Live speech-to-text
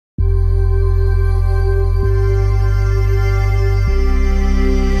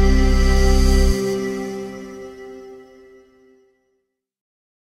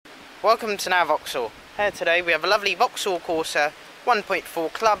Welcome to now Vauxhall. Here today we have a lovely Vauxhall CORSA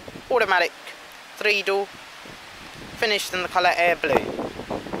 1.4 Club automatic 3-door finished in the colour air blue.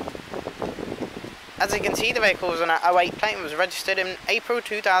 As you can see, the vehicle is on an 08 plate and was registered in April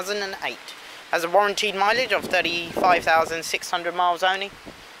 2008. Has a warranted mileage of 35,600 miles only.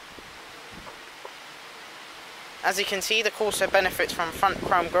 As you can see, the Corsa benefits from front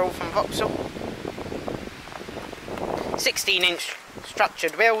chrome grille from Vauxhall, 16-inch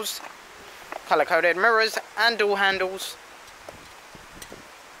structured wheels, colour-coded mirrors and door handles.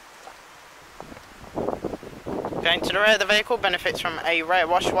 Going to the rear of the vehicle, benefits from a rear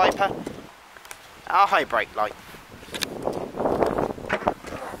wash wiper, a high brake light.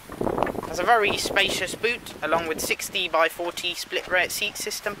 Has a very spacious boot along with 60 by 40 split rear seat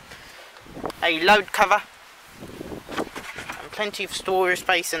system, a load cover and plenty of storage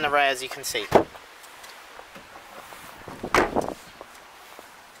space in the rear, as you can see.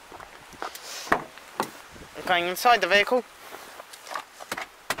 Going inside the vehicle,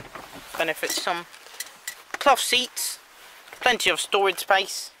 benefits from cloth seats, plenty of storage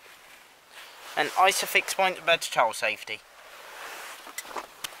space and ISOFIX point bed child safety.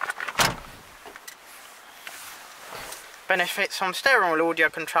 Benefits from steering wheel audio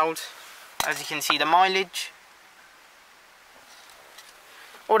controls, as you can see the mileage,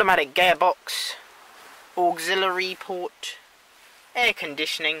 automatic gearbox, auxiliary port, air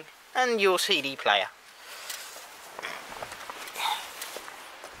conditioning and your CD player.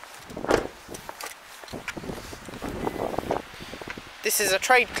 This is a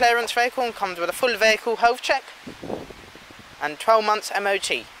trade clearance vehicle and comes with a full vehicle health check and 12 months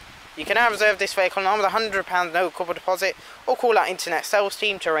MOT. You can now reserve this vehicle now with £100 no corporate deposit or call our internet sales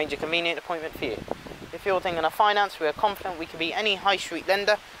team to arrange a convenient appointment for you. If you're thinking of finance, we are confident we can be any high street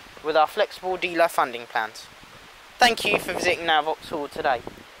lender with our flexible dealer funding plans. Thank you for visiting now Vauxhall today.